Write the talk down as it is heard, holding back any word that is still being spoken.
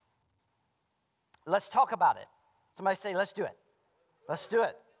Let's talk about it. Somebody say, let's do it. Let's do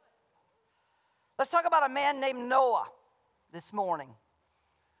it. Let's talk about a man named Noah this morning.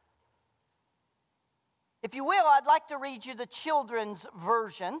 If you will, I'd like to read you the children's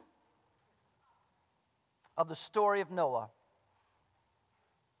version of the story of Noah.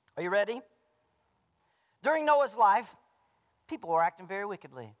 Are you ready? During Noah's life, people were acting very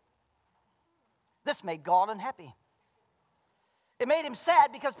wickedly. This made God unhappy. It made him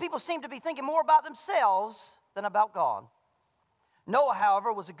sad because people seemed to be thinking more about themselves than about God. Noah,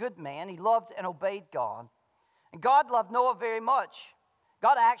 however, was a good man. He loved and obeyed God. And God loved Noah very much.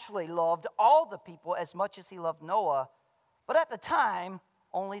 God actually loved all the people as much as he loved Noah. But at the time,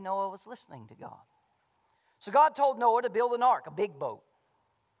 only Noah was listening to God. So God told Noah to build an ark, a big boat.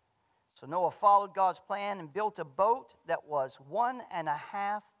 So Noah followed God's plan and built a boat that was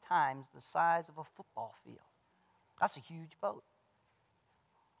 1.5 times the size of a football field. That's a huge boat.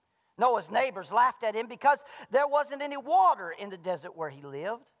 Noah's neighbors laughed at him because there wasn't any water in the desert where he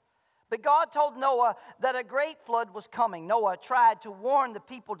lived. But God told Noah that a great flood was coming. Noah tried to warn the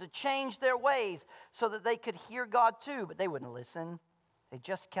people to change their ways so that they could hear God too, but they wouldn't listen. They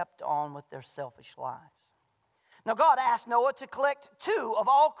just kept on with their selfish lives. Now God asked Noah to collect 2 of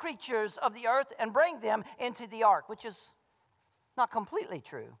all creatures of the earth and bring them into the ark, which is not completely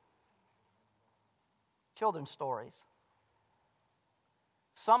true. Children's stories.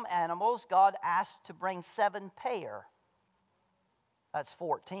 Some animals God asked to bring 7 pair. That's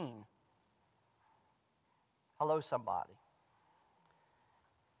 14. Hello, somebody.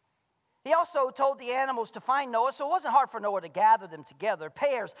 He also told the animals to find Noah, so it wasn't hard for Noah to gather them together.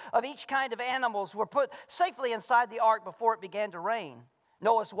 Pairs of each kind of animals were put safely inside the ark before it began to rain.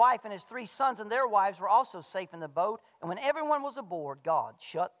 Noah's wife and his 3 sons and their wives were also safe in the boat, and when everyone was aboard, God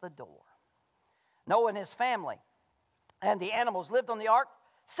shut the door. Noah and his family and the animals lived on the ark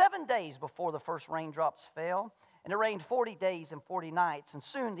 7 days before the first raindrops fell, and it rained 40 days and 40 nights, and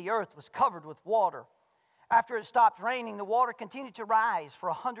soon the earth was covered with water. After it stopped raining, the water continued to rise for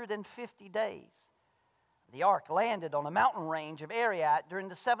 150 days. The ark landed on a mountain range of Ararat during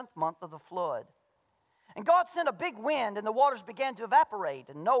the 7th month of the flood. And God sent a big wind, and the waters began to evaporate,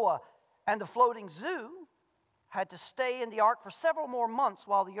 and Noah and the floating zoo had to stay in the ark for several more months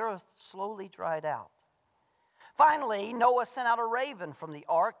while the earth slowly dried out. Finally, Noah sent out a raven from the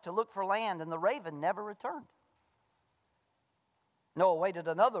ark to look for land, and the raven never returned. Noah waited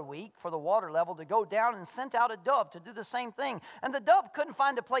another week for the water level to go down and sent out a dove to do the same thing. And the dove couldn't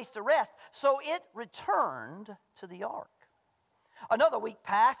find a place to rest, so it returned to the ark. Another week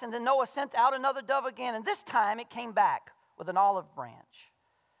passed, and then Noah sent out another dove again, and this time it came back with an olive branch.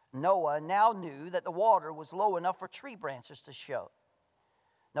 Noah now knew that the water was low enough for tree branches to show.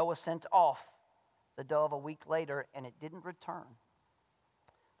 Noah sent off the dove a week later, and it didn't return.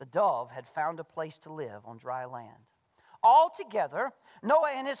 The dove had found a place to live on dry land. Altogether,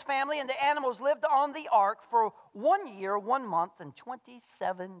 Noah and his family and the animals lived on the ark for 1 year, 1 month, and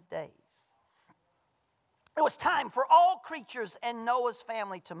 27 days. It was time for all creatures and Noah's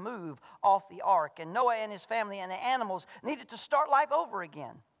family to move off the ark, and Noah and his family and the animals needed to start life over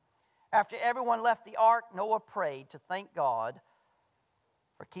again. After everyone left the ark, Noah prayed to thank God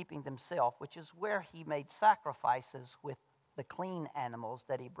for keeping himself, which is where he made sacrifices with the clean animals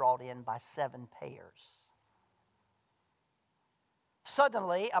that he brought in by 7 pairs.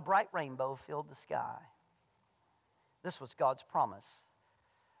 Suddenly, a bright rainbow filled the sky. This was God's promise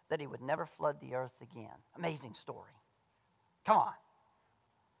that he would never flood the earth again. Amazing story. Come on.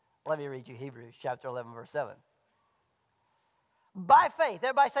 Let me read you Hebrews chapter 11, verse 7. By faith,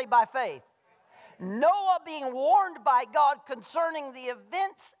 everybody say by faith. Noah being warned by God concerning the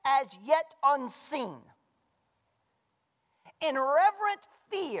events as yet unseen, in reverent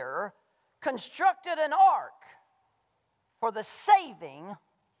fear, constructed an ark for the saving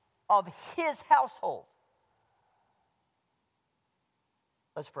of his household.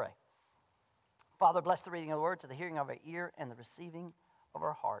 Let's pray. Father, bless the reading of the word, to the hearing of our ear and the receiving of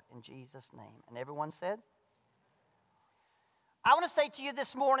our heart, in Jesus' name. And everyone said? I want to say to you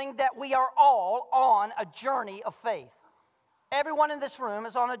this morning that we are all on a journey of faith. Everyone in this room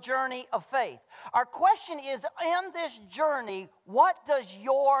is on a journey of faith. Our question is, in this journey, what does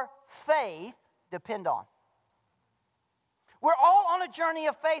your faith depend on? We're all on a journey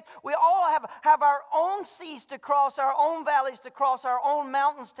of faith. We all have our own seas to cross, our own valleys to cross, our own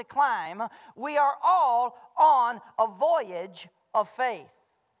mountains to climb. We are all on a voyage of faith.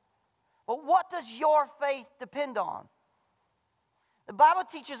 But what does your faith depend on? The Bible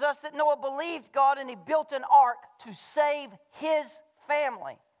teaches us that Noah believed God and he built an ark to save his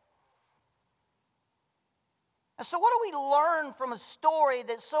family. So what do we learn from a story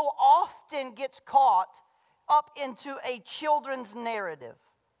that so often gets caught up into a children's narrative?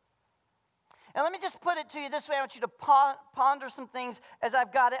 And let me just put it to you this way. I want you to ponder some things as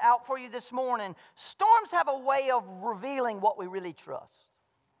I've got it out for you this morning. Storms have a way of revealing what we really trust.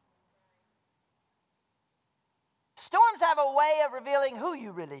 Storms have a way of revealing who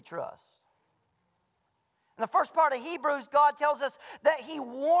you really trust. In the first part of Hebrews, God tells us that he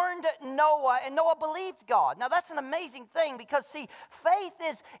warned Noah, and Noah believed God. Now, that's an amazing thing because, see, faith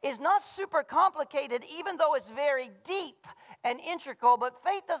is not super complicated, even though it's very deep and integral, but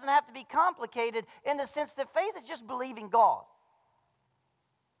faith doesn't have to be complicated in the sense that faith is just believing God.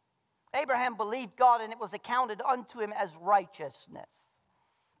 Abraham believed God, and it was accounted unto him as righteousness.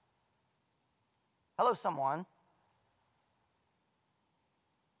 Hello, someone.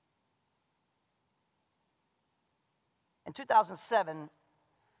 In 2007,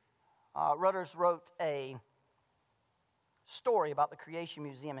 Rudders wrote a story about the Creation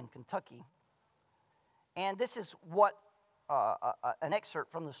Museum in Kentucky. And this is what an excerpt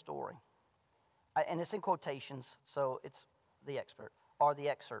from the story. And it's in quotations, so it's the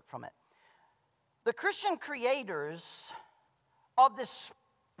excerpt from it. The Christian creators of this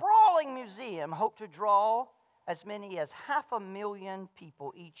sprawling museum hope to draw as many as 500,000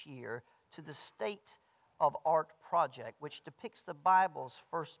 people each year to the State of Art project, which depicts the Bible's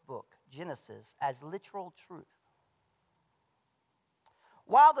first book, Genesis, as literal truth.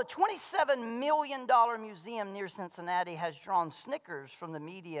 While the $27 million museum near Cincinnati has drawn snickers from the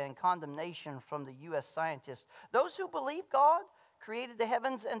media and condemnation from the U.S. scientists, those who believe God created the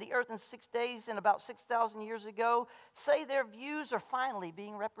heavens and the earth in 6 days and about 6,000 years ago say their views are finally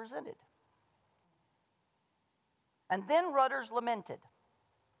being represented. And then Rudders lamented.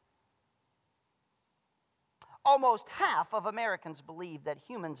 Almost half of Americans believe that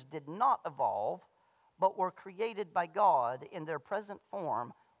humans did not evolve, but were created by God in their present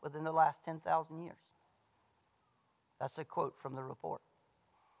form within the last 10,000 years. That's a quote from the report.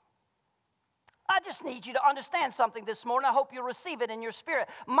 I just need you to understand something this morning. I hope you'll receive it in your spirit.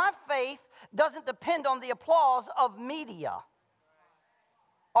 My faith doesn't depend on the applause of media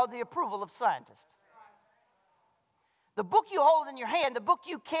or the approval of scientists. The book you hold in your hand, the book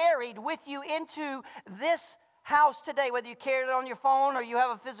you carried with you into this house today, whether you carry it on your phone or you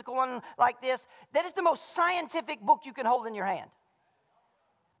have a physical one like this, that is the most scientific book you can hold in your hand.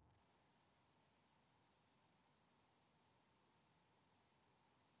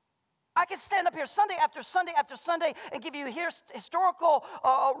 I could stand up here Sunday after Sunday after Sunday and give you historical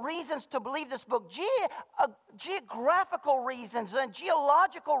reasons to believe this book, geographical reasons and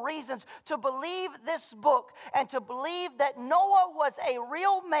geological reasons to believe this book, and to believe that Noah was a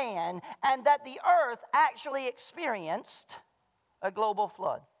real man and that the earth actually experienced a global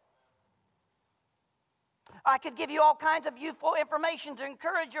flood. I could give you all kinds of useful information to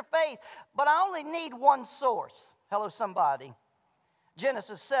encourage your faith, but I only need one source. Hello, somebody.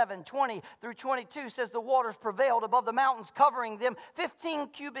 Genesis 7:20 through 22 says the waters prevailed above the mountains, covering them 15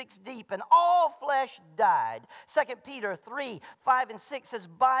 cubits deep, and all flesh died. 2 Peter 3:5 and 6 says,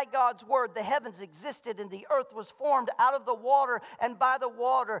 by God's word the heavens existed, and the earth was formed out of the water and by the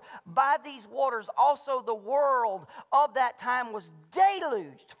water. By these waters also the world of that time was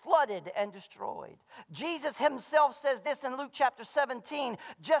deluged, flooded, and destroyed. Jesus himself says this in Luke chapter 17,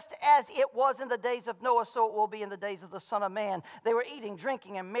 just as it was in the days of Noah, so it will be in the days of the Son of Man. They were eating,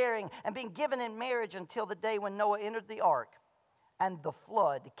 drinking, and marrying, and being given in marriage until the day when Noah entered the ark, and the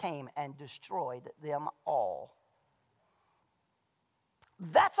flood came and destroyed them all.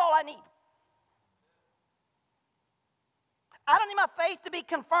 That's all I need. I don't need my faith to be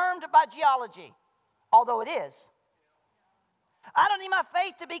confirmed by geology, although it is. I don't need my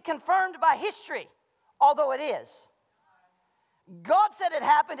faith to be confirmed by history, although it is. God said it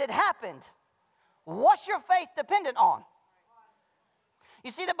happened, it happened. What's your faith dependent on? You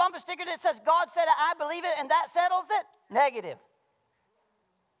see the bumper sticker that says, God said it, I believe it, and that settles it? Negative.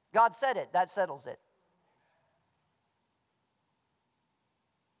 God said it, that settles it.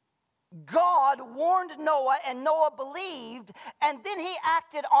 God warned Noah, and Noah believed, and then he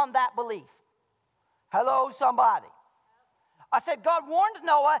acted on that belief. Hello, somebody. I said God warned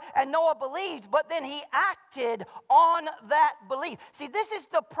Noah, and Noah believed, but then he acted on that belief. See, this is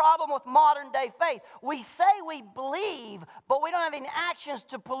the problem with modern day faith. We say we believe, but we don't have any actions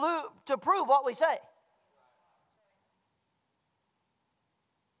to prove what we say.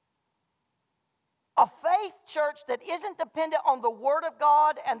 A faith, church, that isn't dependent on the Word of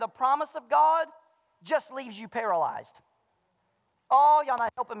God and the promise of God just leaves you paralyzed. Oh, y'all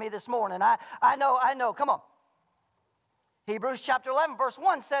not helping me this morning. I know, come on. Hebrews chapter 11, verse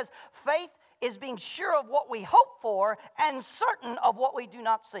 1 says, faith is being sure of what we hope for and certain of what we do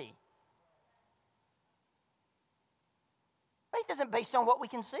not see. Faith isn't based on what we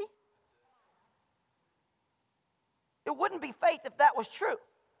can see. It wouldn't be faith if that was true.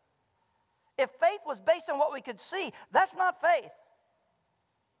 If faith was based on what we could see, that's not faith.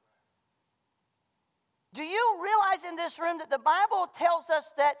 Do you realize in this room that the Bible tells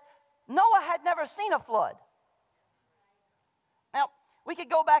us that Noah had never seen a flood? Now, we could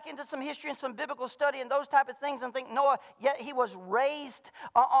go back into some history and some biblical study and those type of things and think Noah, yet he was raised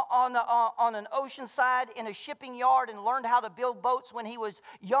on an ocean side in a shipping yard and learned how to build boats when he was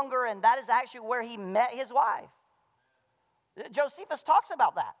younger, and that is actually where he met his wife. Josephus talks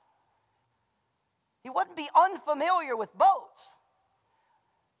about that. He wouldn't be unfamiliar with boats.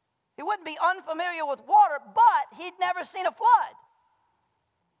 He wouldn't be unfamiliar with water, but he'd never seen a flood.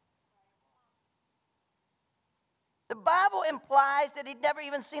 The Bible implies that he'd never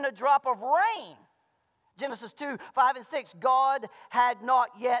even seen a drop of rain. Genesis 2, 5, and 6, God had not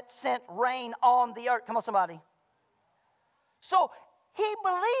yet sent rain on the earth. Come on, somebody. So he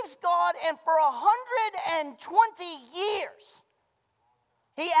believes God, and for 120 years,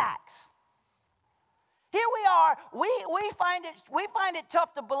 he acts. Here we are, we find it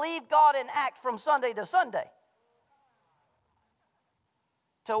tough to believe God and act from Sunday to Sunday.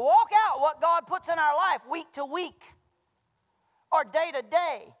 To walk out what God puts in our life week to week, or day to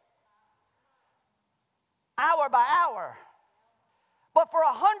day, hour by hour. But for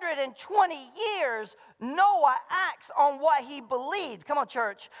 120 years, Noah acts on what he believed. Come on,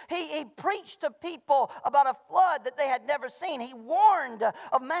 church. He preached to people about a flood that they had never seen. He warned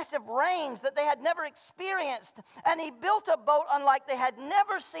of massive rains that they had never experienced. And he built a boat unlike they had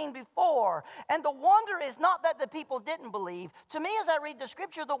never seen before. And the wonder is not that the people didn't believe. To me, as I read the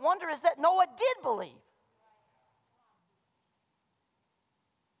scripture, the wonder is that Noah did believe.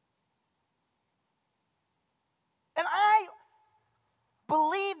 And I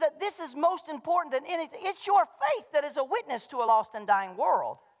believe that this is most important than anything. It's your faith that is a witness to a lost and dying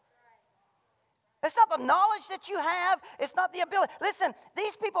world. It's not the knowledge that you have. It's not the ability. Listen,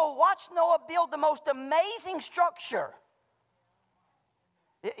 these people watched Noah build the most amazing structure.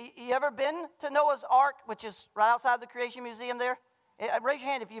 You ever been to Noah's Ark, which is right outside the Creation Museum there? Raise your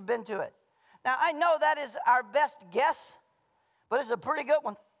hand if you've been to it. Now, I know that is our best guess, but it's a pretty good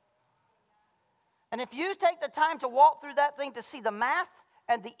one. And if you take the time to walk through that thing to see the math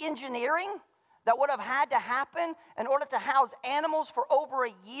and the engineering that would have had to happen in order to house animals for over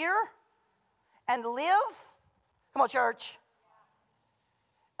a year and live. Come on, church.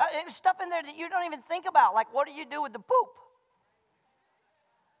 There's stuff in there that you don't even think about, like what do you do with the poop?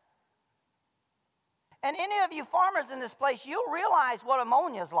 And any of you farmers in this place, you'll realize what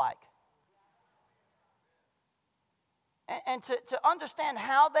ammonia is like. And to understand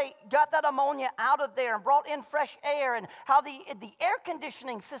how they got that ammonia out of there and brought in fresh air, and how the air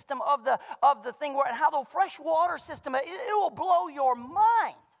conditioning system of the thing worked, and how the fresh water system, it will blow your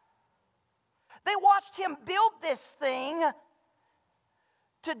mind. They watched him build this thing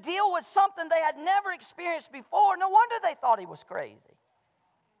to deal with something they had never experienced before. No wonder they thought he was crazy.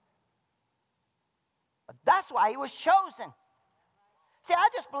 But that's why he was chosen. See, I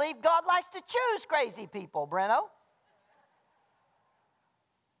just believe God likes to choose crazy people, Breno.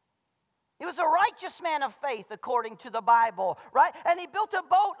 He was a righteous man of faith according to the Bible, right? And he built a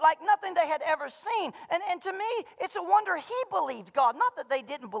boat like nothing they had ever seen. And to me, it's a wonder he believed God. Not that they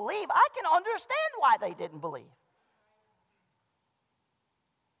didn't believe. I can understand why they didn't believe.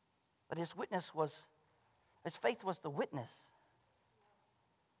 But his faith was the witness.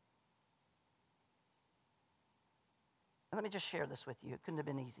 And let me just share this with you. It couldn't have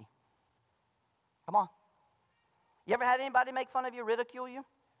been easy. Come on. You ever had anybody make fun of you, ridicule you?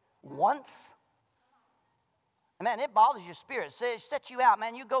 Once? And man, it bothers your spirit. It sets you out,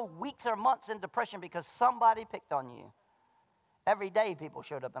 man. You go weeks or months in depression because somebody picked on you. Every day people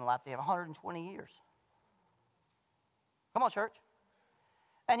showed up in life. They have 120 years. Come on, church.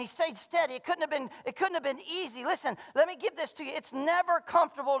 And he stayed steady. It couldn't have been easy. Listen, let me give this to you. It's never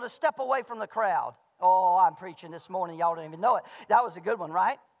comfortable to step away from the crowd. Oh, I'm preaching this morning. Y'all don't even know it. That was a good one,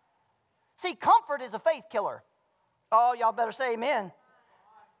 right? See, comfort is a faith killer. Oh, y'all better say amen.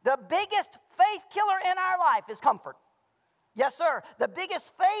 The biggest faith killer in our life is comfort. Yes, sir. The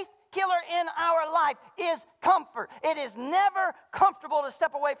biggest faith killer in our life is comfort. It is never comfortable to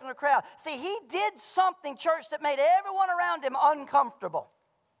step away from the crowd. See, he did something, church, that made everyone around him uncomfortable.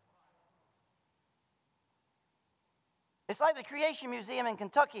 It's like the Creation Museum in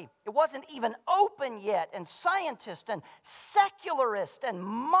Kentucky. It wasn't even open yet, and scientists and secularists and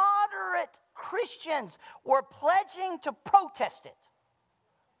moderate Christians were pledging to protest it.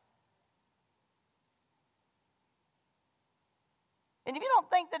 And if you don't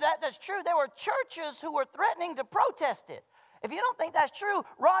think that's true, there were churches who were threatening to protest it. If you don't think that's true,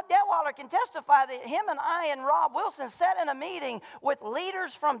 Rod Detweiler can testify that him and I and Rob Wilson sat in a meeting with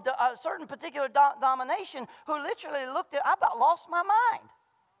leaders from a certain particular denomination who literally looked at, I about lost my mind.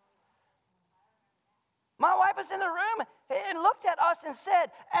 My wife was in the room and looked at us and said,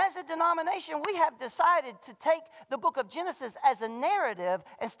 as a denomination, we have decided to take the book of Genesis as a narrative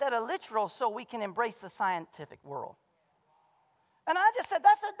instead of literal so we can embrace the scientific world. And I just said,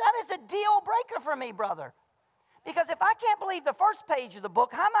 that is a deal breaker for me, brother. Because if I can't believe the first page of the book,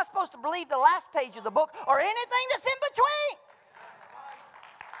 how am I supposed to believe the last page of the book or anything that's in between?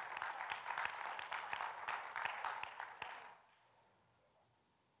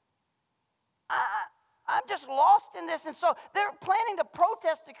 I'm just lost in this. And so they're planning to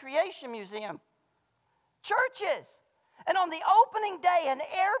protest the Creation Museum. Churches. And on the opening day, an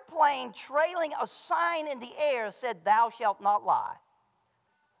airplane trailing a sign in the air said, "Thou shalt not lie."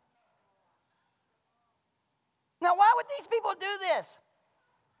 Now, why would these people do this?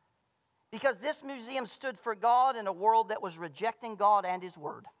 Because this museum stood for God in a world that was rejecting God and His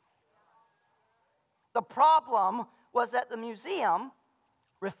Word. The problem was that the museum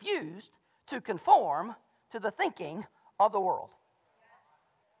refused to conform to the thinking of the world.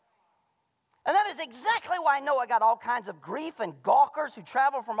 And that is exactly why Noah got all kinds of grief and gawkers who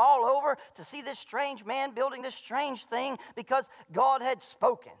traveled from all over to see this strange man building this strange thing because God had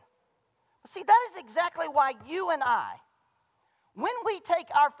spoken. But see, that is exactly why you and I, when we take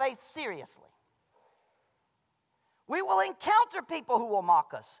our faith seriously, we will encounter people who will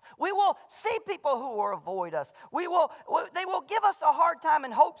mock us. We will see people who will avoid us. They will give us a hard time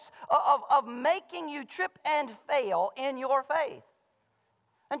in hopes of making you trip and fail in your faith.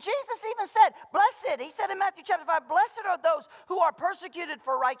 And Jesus even said, blessed, he said in Matthew chapter 5, blessed are those who are persecuted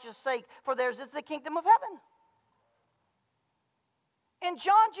for righteous sake, for theirs is the kingdom of heaven. In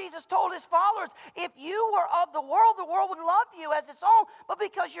John, Jesus told his followers, if you were of the world would love you as its own. But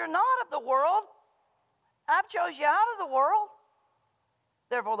because you're not of the world, I've chose you out of the world.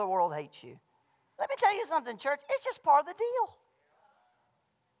 Therefore, the world hates you. Let me tell you something, church. It's just part of the deal.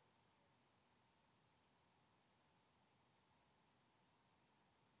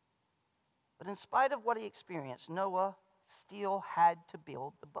 But in spite of what he experienced, Noah still had to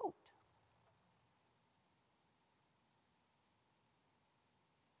build the boat.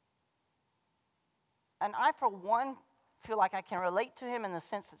 And I, for one, feel like I can relate to him in the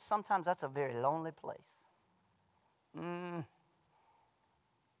sense that sometimes that's a very lonely place. When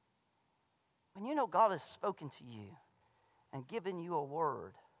you know God has spoken to you and given you a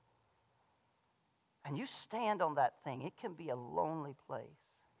word, and you stand on that thing, it can be a lonely place.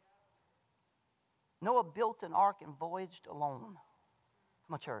 Noah built an ark and voyaged alone.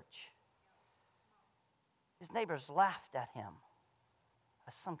 Come on, church. His neighbors laughed at him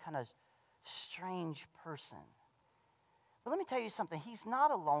as some kind of strange person. But let me tell you something. He's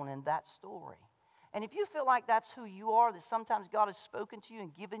not alone in that story. And if you feel like that's who you are, that sometimes God has spoken to you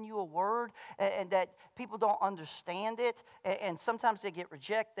and given you a word, and that people don't understand it, and sometimes they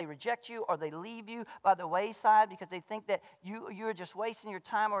reject you, or they leave you by the wayside because they think that you're just wasting your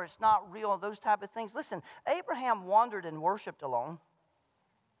time or it's not real, those type of things. Listen, Abraham wandered and worshiped alone,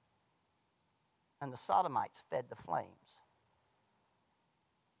 and the Sodomites fed the flames.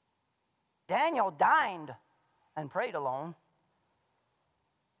 Daniel dined and prayed alone.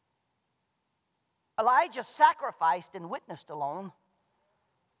 Elijah sacrificed and witnessed alone.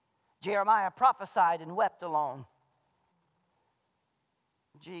 Jeremiah prophesied and wept alone.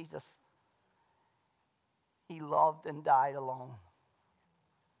 Jesus, he loved and died alone.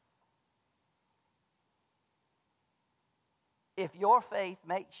 If your faith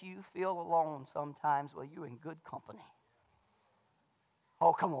makes you feel alone sometimes, well, you're in good company.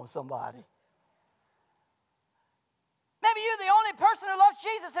 Oh, come on, somebody. Maybe you're the only person who loves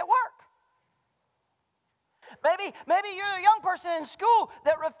Jesus at work. Maybe you're a young person in school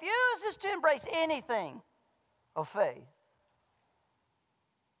that refuses to embrace anything of faith.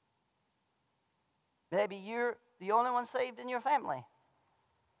 Maybe you're the only one saved in your family.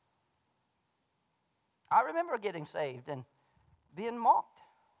 I remember getting saved and being mocked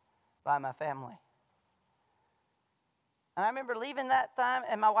by my family. And I remember leaving that time,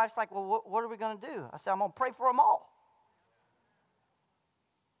 and my wife's like, well, what are we going to do? I said, I'm going to pray for them all.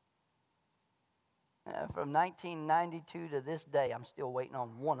 From 1992 to this day, I'm still waiting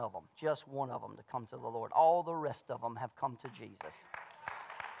on one of them, just one of them, to come to the Lord. All the rest of them have come to Jesus.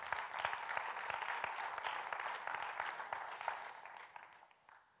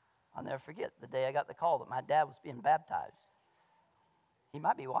 I'll never forget the day I got the call that my dad was being baptized. He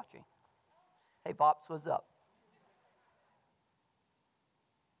might be watching. Hey, Pops, what's up?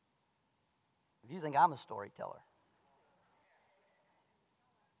 You think I'm a storyteller.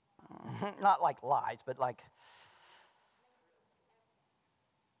 Not like lies, but like,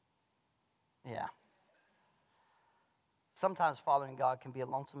 yeah. Sometimes following God can be a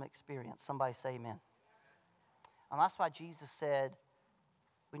lonesome experience. Somebody say amen. And that's why Jesus said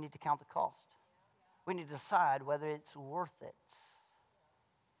we need to count the cost. We need to decide whether it's worth it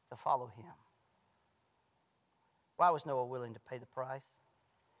to follow him. Why was Noah willing to pay the price?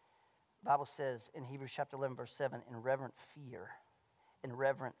 The Bible says in Hebrews chapter 11, verse 7, in reverent fear,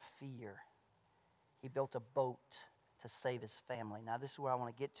 he built a boat to save his family. Now, this is where I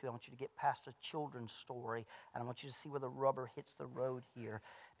want to get to. I want you to get past a children's story, and I want you to see where the rubber hits the road here.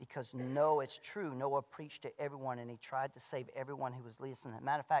 Because no, it's true. Noah preached to everyone, and he tried to save everyone who was listening. As a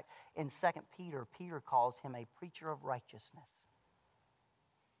matter of fact, in 2 Peter, Peter calls him a preacher of righteousness.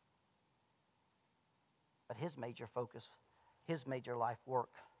 But his major focus, his major life work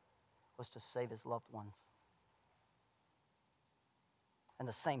was to save his loved ones. And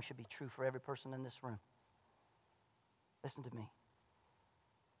the same should be true for every person in this room. Listen to me.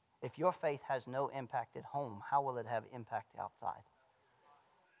 If your faith has no impact at home, how will it have impact outside?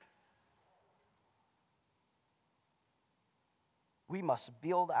 We must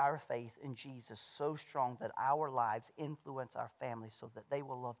build our faith in Jesus so strong that our lives influence our families so that they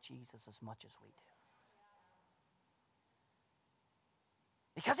will love Jesus as much as we do.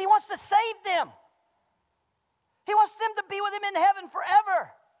 Because he wants to save them. He wants them to be with him in heaven forever.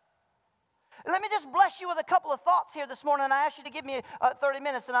 Let me just bless you with a couple of thoughts here this morning. I asked you to give me 30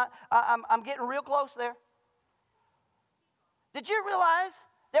 minutes, and I'm getting real close there. Did you realize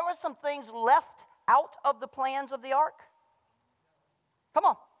there were some things left out of the plans of the ark? Come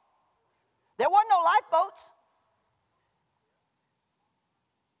on. There were no lifeboats.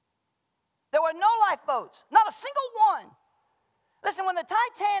 There were no lifeboats. Not a single one. Listen, when the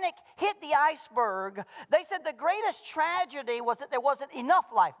Titanic hit the iceberg, they said the greatest tragedy was that there wasn't enough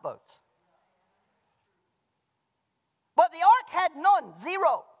lifeboats. But the ark had none,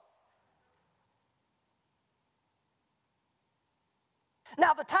 zero.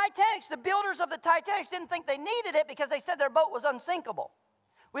 Now the Titanics, the builders of the Titanics didn't think they needed it because they said their boat was unsinkable.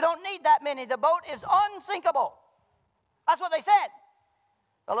 We don't need that many. The boat is unsinkable. That's what they said.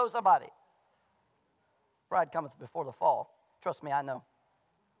 Hello, somebody. Pride cometh before the fall. Trust me, I know.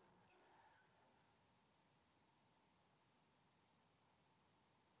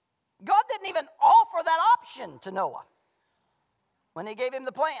 God didn't even offer that option to Noah when he gave him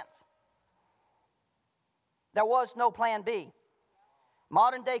the plans. There was no plan B.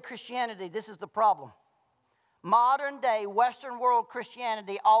 Modern day Christianity, this is the problem. Modern day Western world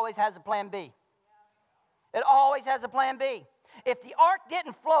Christianity always has a plan B. It always has a plan B. If the ark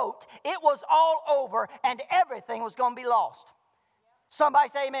didn't float, it was all over and everything was going to be lost. Somebody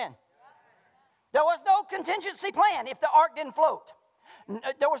say amen. There was no contingency plan if the ark didn't float.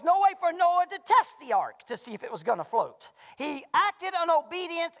 There was no way for Noah to test the ark to see if it was going to float. He acted in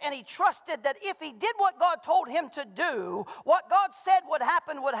obedience, and he trusted that if he did what God told him to do, what God said would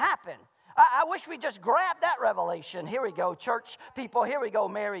happen would happen. I wish we just grabbed that revelation. Here we go, church people. Here we go,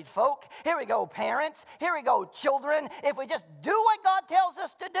 married folk. Here we go, parents. Here we go, children. If we just do what God tells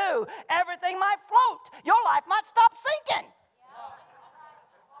us to do, everything might float. Your life might stop sinking.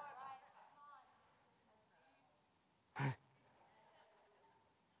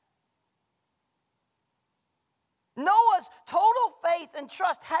 Noah's total faith and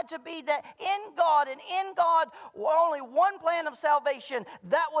trust had to be that in God, and in God only one plan of salvation.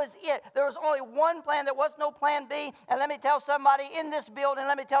 That was it. There was only one plan. There was no plan B. And let me tell somebody in this building,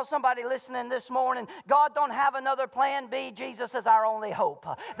 let me tell somebody listening this morning, God don't have another plan B. Jesus is our only hope.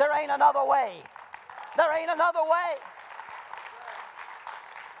 There ain't another way. There ain't another way.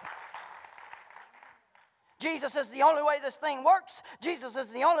 Jesus is the only way this thing works. Jesus is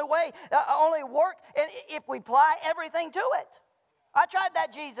the only way, only work if we apply everything to it. I tried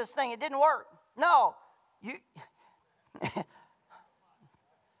that Jesus thing. It didn't work. No.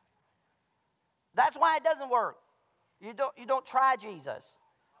 That's why it doesn't work. You don't try Jesus.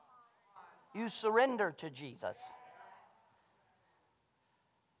 You surrender to Jesus.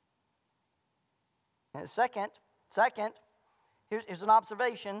 And second, here's an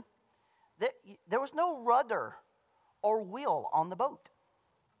observation. There was no rudder or wheel on the boat.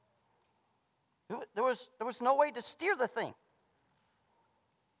 There was no way to steer the thing.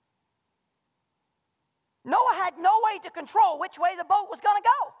 Noah had no way to control which way the boat was going to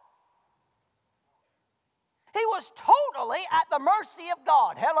go. He was totally at the mercy of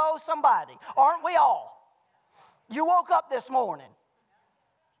God. Hello, somebody. Aren't we all? You woke up this morning.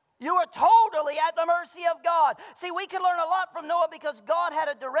 You are totally at the mercy of God. See, we can learn a lot from Noah because God had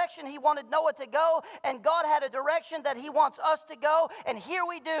a direction He wanted Noah to go, and God had a direction that He wants us to go, and here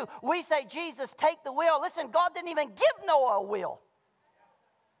we do. We say, Jesus, take the wheel. Listen, God didn't even give Noah a wheel.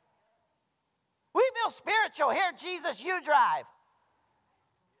 We feel spiritual. Here, Jesus, you drive.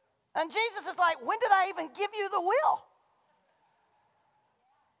 And Jesus is like, when did I even give you the wheel?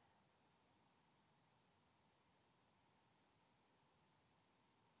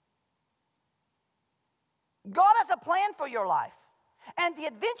 God has a plan for your life. And the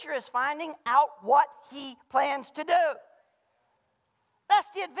adventure is finding out what He plans to do. That's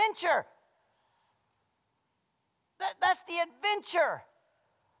the adventure. That's the adventure.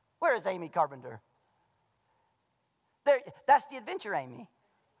 Where is Amy Carpenter? There, that's the adventure, Amy.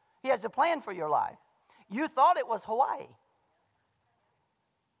 He has a plan for your life. You thought it was Hawaii.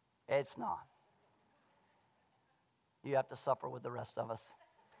 It's not. You have to suffer with the rest of us.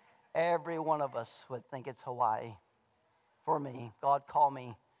 Every one of us would think it's Hawaii. For me, God called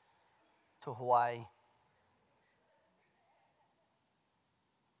me to Hawaii.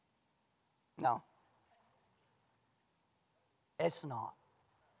 No. It's not.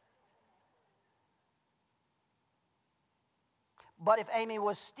 But if Amy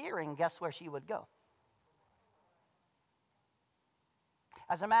was steering, guess where she would go?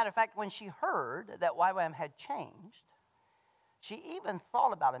 As a matter of fact, when she heard that YWAM had changed, she even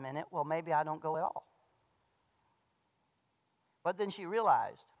thought about a minute, well, maybe I don't go at all. But then she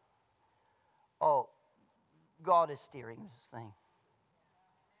realized, oh, God is steering this thing.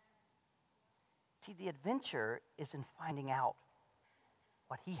 See, the adventure is in finding out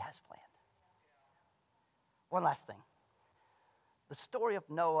what He has planned. One last thing. The story of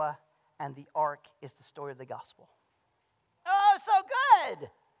Noah and the ark is the story of the gospel. Oh, so good.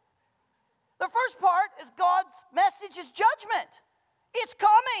 The first part is God's message is judgment. It's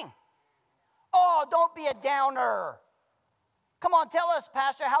coming. Oh, don't be a downer. Come on, tell us,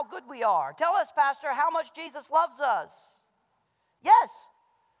 Pastor, how good we are. Tell us, Pastor, how much Jesus loves us. Yes,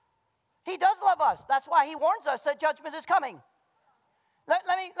 He does love us. That's why He warns us that judgment is coming. Let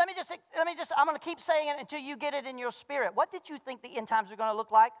me just, I'm going to keep saying it until you get it in your spirit. What did you think the end times are going to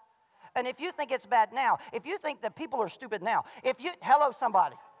look like? And if you think it's bad now, if you think that people are stupid now, hello,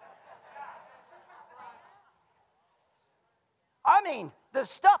 somebody. I mean, the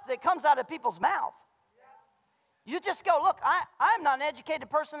stuff that comes out of people's mouths. You just go, look, I'm not an educated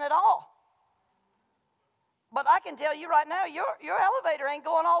person at all. But I can tell you right now, your elevator ain't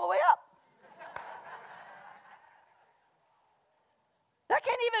going all the way up. That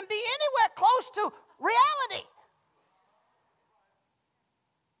can't even be anywhere close to reality.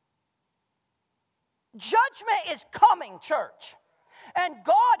 Judgment is coming, church. And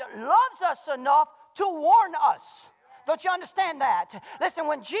God loves us enough to warn us. Don't you understand that? Listen,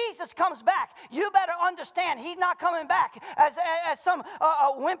 when Jesus comes back, you better understand He's not coming back as some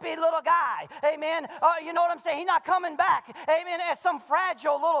wimpy little guy. Amen. You know what I'm saying? He's not coming back, amen, as some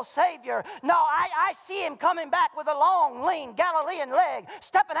fragile little Savior. No, I see Him coming back with a long, lean Galilean leg,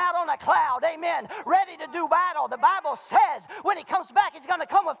 stepping out on a cloud, amen, ready to do battle. The Bible says when He comes back, He's going to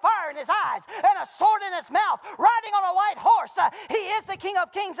come with fire in His eyes and a sword in His mouth, riding on a white horse. He is the King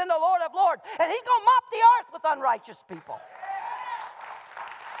of kings and the Lord of lords, and He's going to mop the earth with unrighteous people.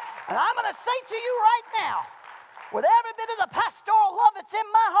 And I'm going to say to you right now, with every bit of the pastoral love that's in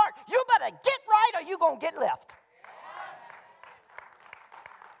my heart, you better get right or you're going to get left.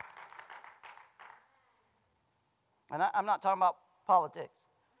 And I'm not talking about politics.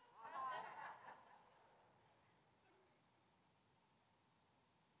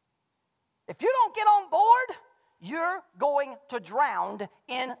 If you don't get on board, you're going to drown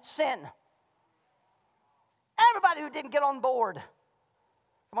in sin. Everybody who didn't get on board.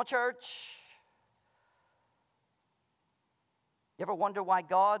 Come on, church. You ever wonder why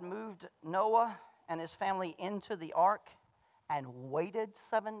God moved Noah and his family into the ark and waited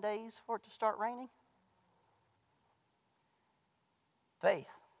 7 days for it to start raining? Faith.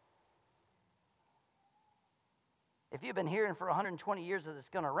 If you've been hearing for 120 years that it's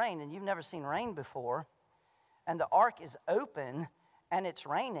going to rain and you've never seen rain before, and the ark is open and it's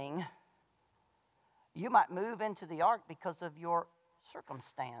raining, you might move into the ark because of your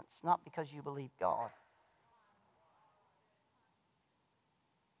circumstance, not because you believe God.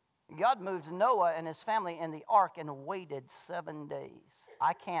 God moved Noah and his family in the ark and waited 7 days.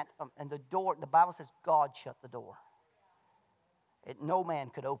 I can't, and the door, the Bible says God shut the door. No man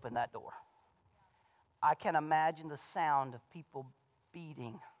could open that door. I can imagine the sound of people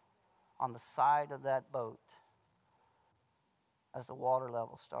beating on the side of that boat as the water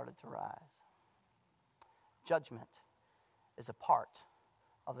level started to rise. Judgment is a part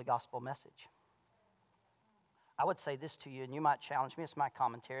of the gospel message. I would say this to you, and you might challenge me. It's my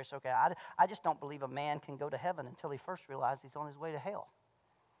commentary. It's okay. I just don't believe a man can go to heaven until he first realizes he's on his way to hell.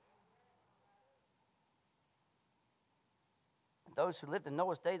 Those who lived in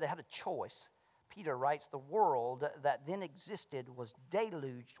Noah's day, they had a choice. Peter writes, the world that then existed was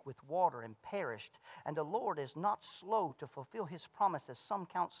deluged with water and perished. And the Lord is not slow to fulfill his promise, as some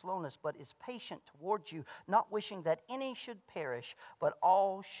count slowness, but is patient towards you, not wishing that any should perish, but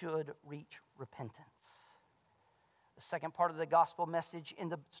all should reach repentance. The second part of the gospel message in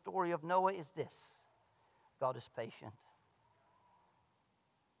the story of Noah is this: God is patient.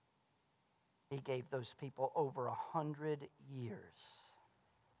 He gave those people over 100 years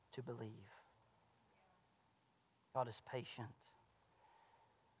to believe. God is patient.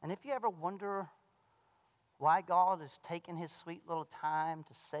 And if you ever wonder why God has taken his sweet little time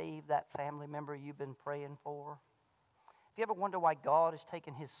to save that family member you've been praying for, if you ever wonder why God has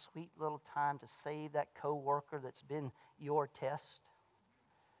taken his sweet little time to save that coworker that's been your test,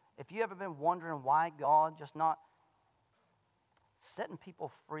 if you ever been wondering why God just not setting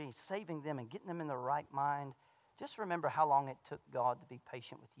people free, saving them and getting them in the right mind, just remember how long it took God to be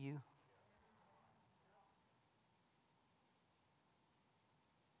patient with you.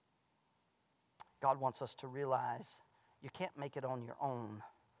 God wants us to realize you can't make it on your own,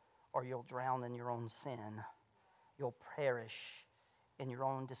 or you'll drown in your own sin. You'll perish in your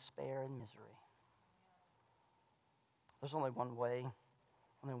own despair and misery. There's only one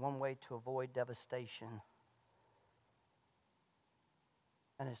way to avoid devastation.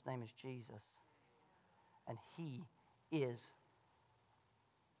 And his name is Jesus. And he is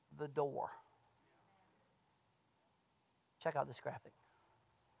the door. Check out this graphic.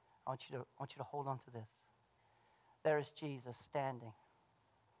 I want you to hold on to this. There is Jesus standing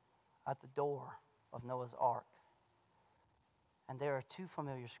at the door of Noah's ark. And there are two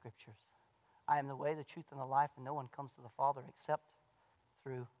familiar scriptures. I am the way, the truth, and the life, and no one comes to the Father except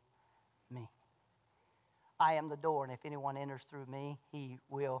through me. I am the door, and if anyone enters through me, he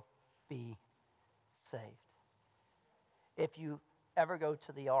will be saved. If you ever go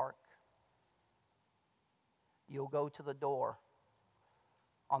to the ark, you'll go to the door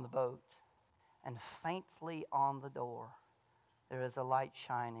on the boat, and faintly on the door, there is a light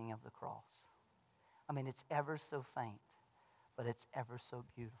shining of the cross. I mean, it's ever so faint, but it's ever so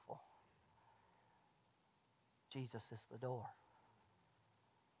beautiful. Jesus is the door.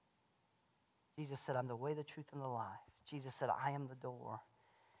 Jesus said, I'm the way, the truth, and the life. Jesus said, I am the door.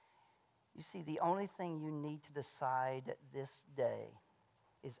 You see, the only thing you need to decide this day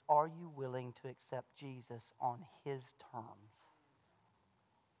is, are you willing to accept Jesus on his terms?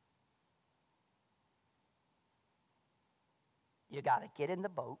 You got to get in the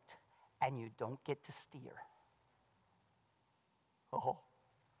boat, and you don't get to steer. Oh.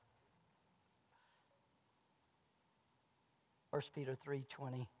 1 Peter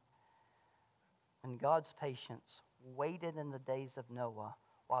 3:20. And God's patience waited in the days of Noah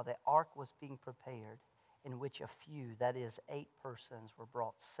while the ark was being prepared, in which a few, that is 8 persons, were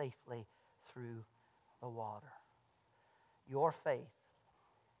brought safely through the water. Your faith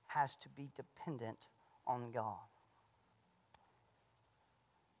has to be dependent on God.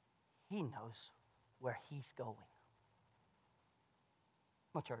 He knows where he's going.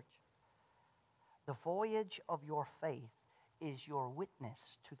 Well, church, the voyage of your faith is your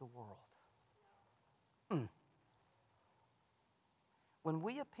witness to the world. When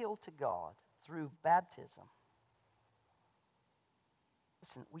we appeal to God through baptism,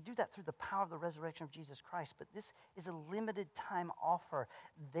 listen, we do that through the power of the resurrection of Jesus Christ, but this is a limited time offer.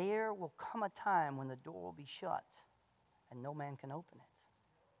 There will come a time when the door will be shut and no man can open it.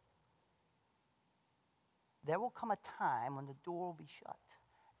 There will come a time when the door will be shut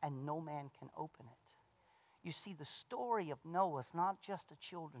and no man can open it. You see, the story of Noah is not just a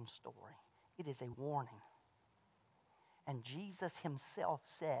children's story. It is a warning. And Jesus himself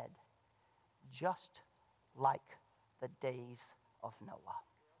said, just like the days of Noah.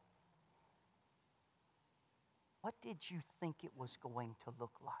 What did you think it was going to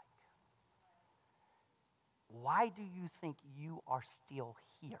look like? Why do you think you are still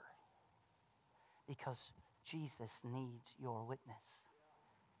here? Because Jesus needs your witness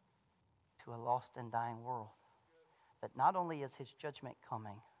to a lost and dying world. That not only is his judgment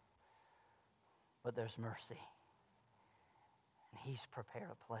coming, but there's mercy. And he's prepared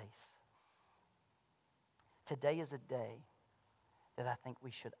a place. Today is a day that I think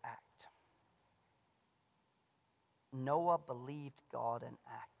we should act. Noah believed God and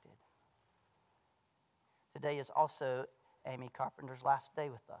acted. Today is also Amy Carpenter's last day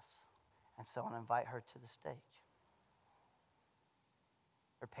with us. And so I want to invite her to the stage.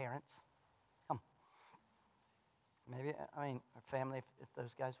 Her parents. Come. Maybe, her family, if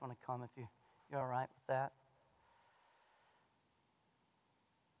those guys want to come, if you're all right with that.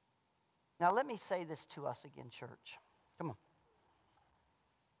 Now, let me say this to us again, church. Come on.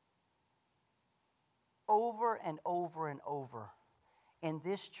 Over and over and over in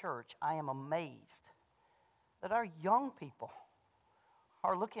this church, I am amazed that our young people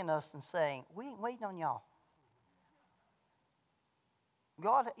are looking at us and saying, we ain't waiting on y'all.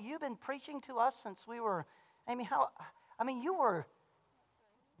 God, you've been preaching to us since we were, you were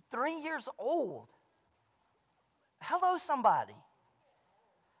 3 years old. Hello, somebody.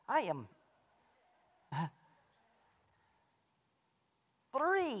 I am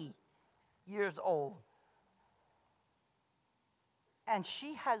 3 years old. And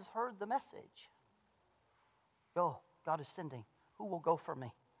she has heard the message. Go, God is sending. Who will go for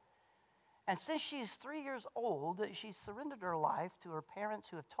me? And since she's 3 years old, she's surrendered her life to her parents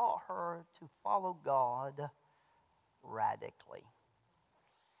who have taught her to follow God radically.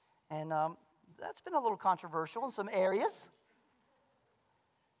 And that's been a little controversial in some areas.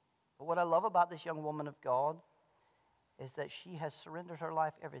 But what I love about this young woman of God is that she has surrendered her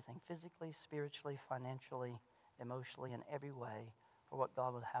life, everything, physically, spiritually, financially, emotionally, in every way, for what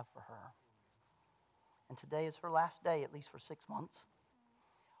God would have for her. And today is her last day, at least for 6 months.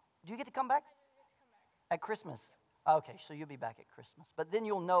 Do you get to come back? At Christmas. Okay, so you'll be back at Christmas. But then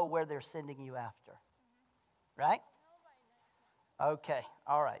you'll know where they're sending you after. Right? Okay,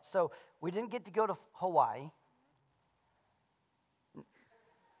 all right. So we didn't get to go to Hawaii.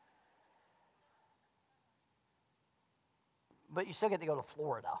 But you still get to go to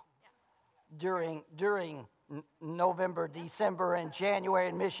Florida during November, December, and January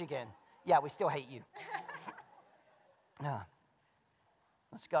in Michigan. Yeah, we still hate you. Yeah.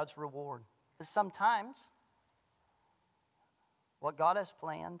 That's God's reward. But sometimes what God has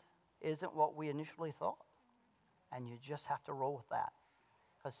planned isn't what we initially thought. And you just have to roll with that.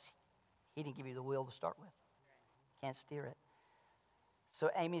 Because He didn't give you the will to start with. Can't steer it. So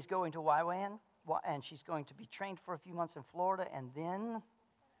Amy's going to YWAM, and she's going to be trained for a few months in Florida and then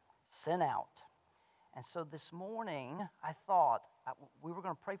sent out. And so this morning, I thought, we were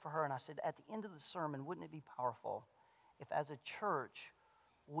going to pray for her, and I said, at the end of the sermon, wouldn't it be powerful if as a church,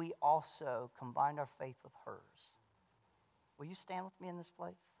 we also combined our faith with hers? Will you stand with me in this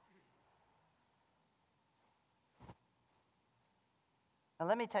place? Now,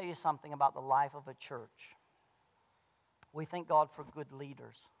 let me tell you something about the life of a church. We thank God for good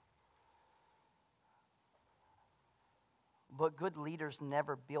leaders. But good leaders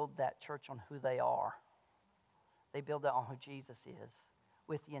never build that church on who they are. They build it on who Jesus is,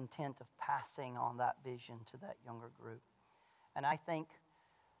 with the intent of passing on that vision to that younger group. And I think,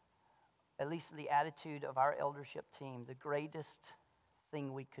 at least in the attitude of our eldership team, the greatest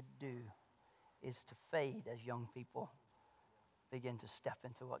thing we could do is to fade as young people begin to step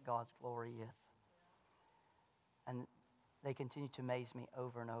into what God's glory is. And they continue to amaze me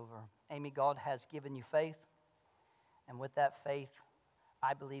over and over. Amy, God has given you faith. And with that faith,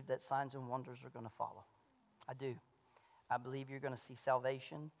 I believe that signs and wonders are going to follow. I do. I believe you're going to see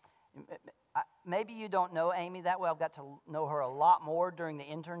salvation. Maybe you don't know Amy that well. I've got to know her a lot more during the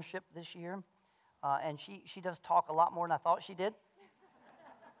internship this year. And she does talk a lot more than I thought she did.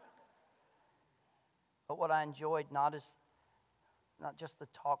 But what I enjoyed not just the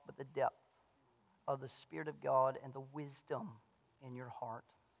talk, but the depth of the Spirit of God and the wisdom in your heart.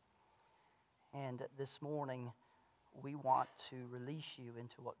 And this morning, we want to release you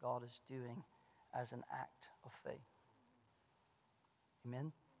into what God is doing as an act of faith.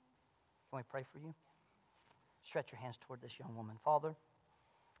 Amen? Can we pray for you? Stretch your hands toward this young woman. Father,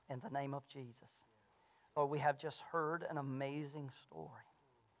 in the name of Jesus, Lord, we have just heard an amazing story.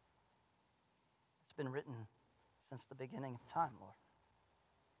 It's been written since the beginning of time, Lord.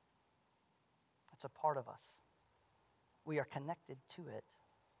 It's a part of us. We are connected to it.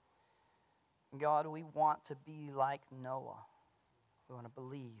 God, we want to be like Noah. We want to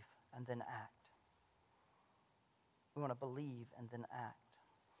believe and then act. We want to believe and then act.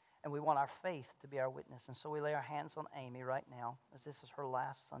 And we want our faith to be our witness. And so we lay our hands on Amy right now, as this is her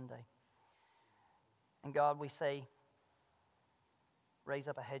last Sunday. And God, we say, raise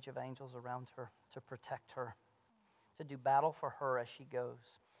up a hedge of angels around her to protect her, to do battle for her as she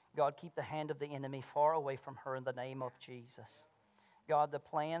goes. God, keep the hand of the enemy far away from her in the name of Jesus. God, the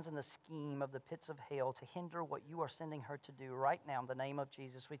plans and the scheme of the pits of hell to hinder what you are sending her to do right now in the name of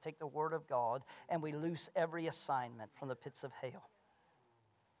Jesus, we take the word of God and we loose every assignment from the pits of hell.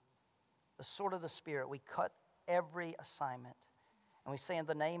 The sword of the Spirit, we cut every assignment. And we say in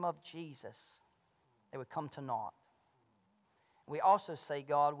the name of Jesus, they would come to naught. We also say,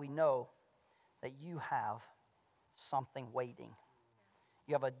 God, we know that you have something waiting.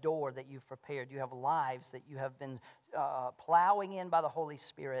 You have a door that you've prepared. You have lives that you have been plowing in by the Holy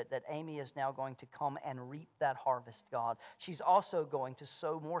Spirit, that Amy is now going to come and reap that harvest, God. She's also going to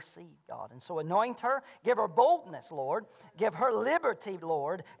sow more seed, God. And so anoint her. Give her boldness, Lord. Give her liberty,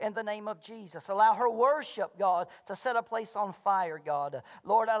 Lord, in the name of Jesus. Allow her worship, God, to set a place on fire, God.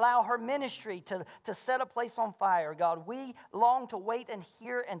 Lord, allow her ministry to set a place on fire, God. We long to wait and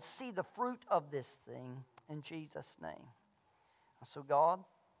hear and see the fruit of this thing in Jesus' name. So, God,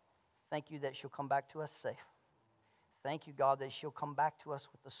 thank you that she'll come back to us safe. Thank you, God, that she'll come back to us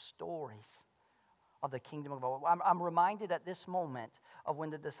with the stories of the kingdom of God. I'm reminded at this moment of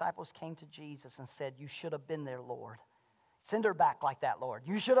when the disciples came to Jesus and said, you should have been there, Lord. Send her back like that, Lord.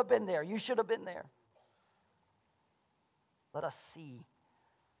 You should have been there. You should have been there. Let us see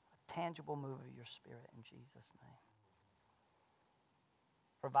a tangible move of your Spirit in Jesus' name.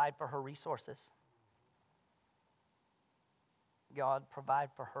 Provide for her resources. God, provide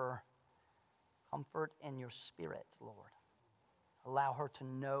for her comfort in your Spirit, Lord. Allow her to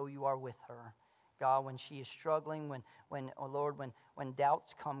know you are with her. God, when she is struggling, when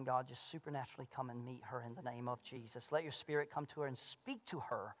doubts come, God, just supernaturally come and meet her in the name of Jesus. Let your Spirit come to her and speak to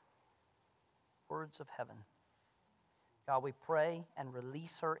her words of heaven. God, we pray and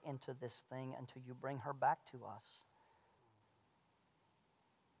release her into this thing until you bring her back to us.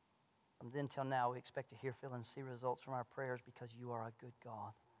 From then till now, we expect to hear, feel, and see results from our prayers because you are a good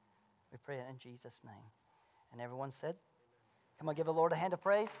God. We pray it in Jesus' name. And everyone said, come on, give the Lord a hand of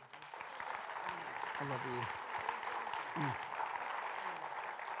praise. I love you.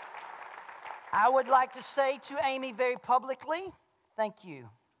 I would like to say to Amy very publicly, thank you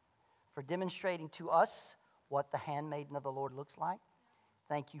for demonstrating to us what the handmaiden of the Lord looks like.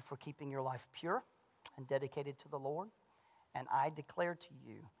 Thank you for keeping your life pure and dedicated to the Lord. And I declare to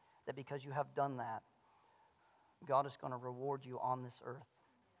you that because you have done that, God is going to reward you on this earth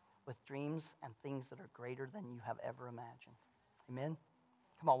with dreams and things that are greater than you have ever imagined. Amen?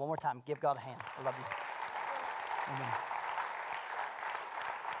 Come on, one more time. Give God a hand. I love you. Amen.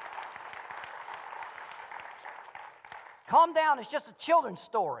 Calm down. It's just a children's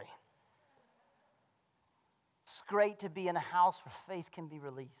story. It's great to be in a house where faith can be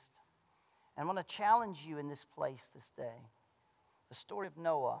released. And I want to challenge you in this place this day. The story of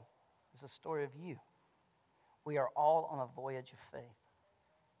Noah is the story of you. We are all on a voyage of faith.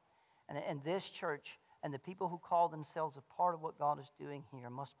 And this church and the people who call themselves a part of what God is doing here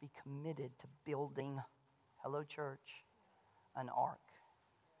must be committed to building, hello church, an ark.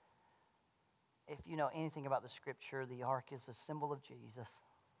 If you know anything about the scripture, the ark is a symbol of Jesus.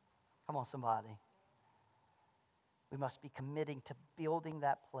 Come on, somebody. We must be committing to building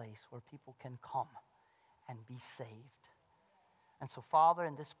that place where people can come and be saved. And so, Father,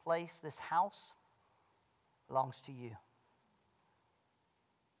 in this place, this house belongs to you.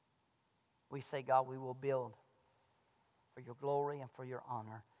 We say, God, we will build for your glory and for your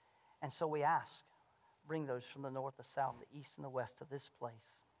honor. And so we ask, bring those from the north, the south, the east, and the west to this place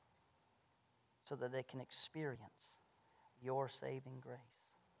so that they can experience your saving grace.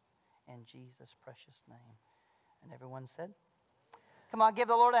 In Jesus' precious name. And everyone said, come on, give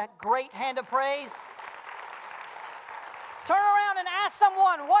the Lord a great hand of praise. Turn around and ask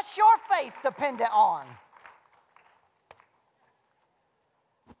someone, what's your faith dependent on?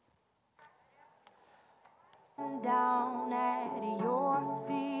 Down at your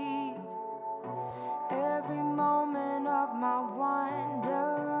feet, every moment of my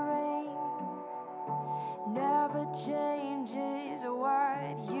wandering, never change.